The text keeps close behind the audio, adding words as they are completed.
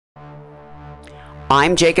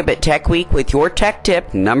I'm Jacob at Tech Week with your tech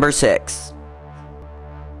tip number 6.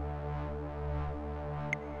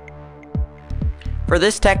 For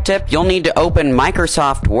this tech tip, you'll need to open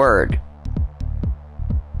Microsoft Word.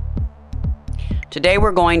 Today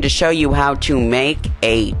we're going to show you how to make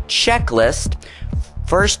a checklist.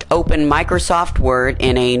 First, open Microsoft Word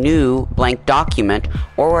in a new blank document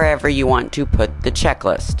or wherever you want to put the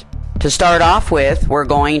checklist. To start off with, we're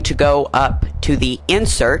going to go up to the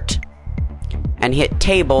Insert and hit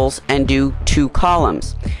Tables and do 2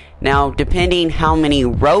 columns. Now, depending how many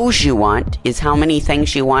rows you want is how many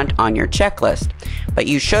things you want on your checklist, but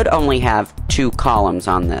you should only have 2 columns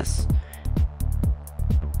on this.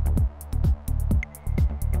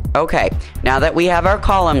 Okay, now that we have our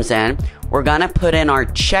columns in, we're gonna put in our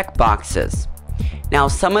check boxes. Now,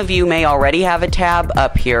 some of you may already have a tab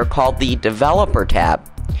up here called the Developer tab.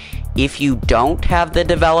 If you don't have the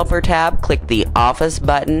Developer tab, click the Office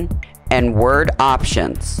button and Word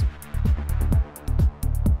Options.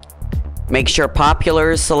 Make sure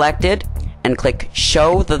Popular is selected and click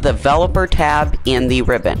Show the Developer tab in the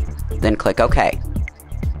ribbon. Then click OK.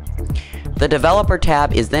 The Developer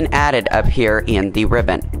tab is then added up here in the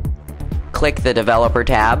ribbon. Click the Developer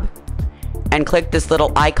tab and click this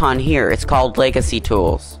little icon here. It's called Legacy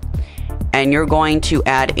Tools. And you're going to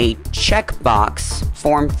add a checkbox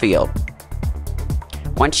form field.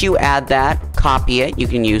 Once you add that, copy it. You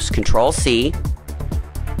can use Control-C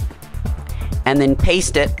and then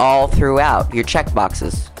paste it all throughout your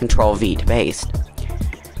checkboxes. Control-V to paste.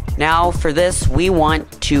 Now for this, we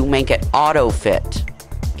want to make it auto-fit.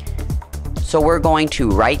 So we're going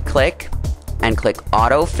to right-click and click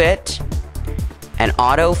Auto-Fit and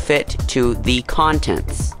auto-fit to the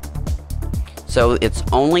contents. So it's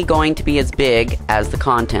only going to be as big as the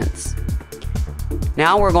contents.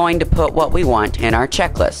 Now we're going to put what we want in our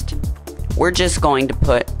checklist. We're just going to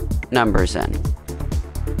put numbers in.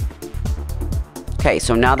 Okay,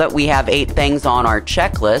 so now that we have 8 things on our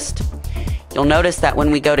checklist, you'll notice that when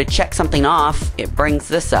we go to check something off, it brings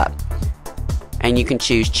this up. And you can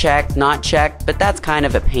choose check, not check, but that's kind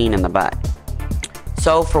of a pain in the butt.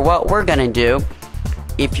 So for what we're gonna do,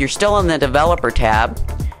 if you're still in the Developer tab,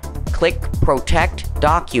 click Protect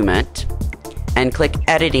Document and click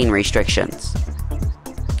Editing Restrictions.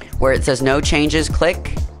 Where it says no changes,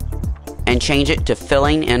 click and change it to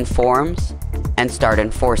filling in forms and start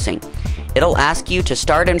enforcing. It'll ask you to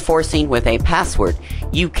start enforcing with a password.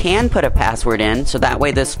 You can put a password in so that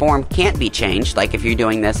way this form can't be changed, like if you're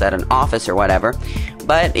doing this at an office or whatever.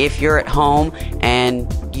 But if you're at home and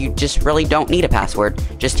you just really don't need a password,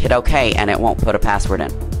 just hit OK and it won't put a password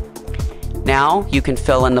in. Now you can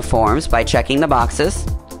fill in the forms by checking the boxes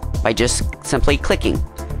by just simply clicking.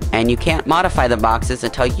 And you can't modify the boxes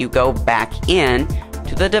until you go back in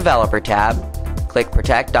to the Developer tab, click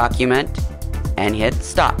Protect Document, and hit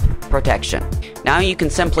Stop Protection. Now you can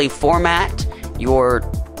simply format your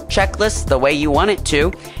checklist the way you want it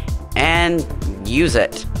to and use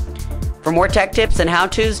it. For more tech tips and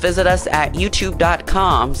how-tos, visit us at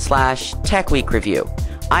youtube.com/techweekreview.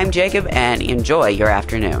 I'm Jacob and enjoy your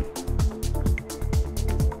afternoon.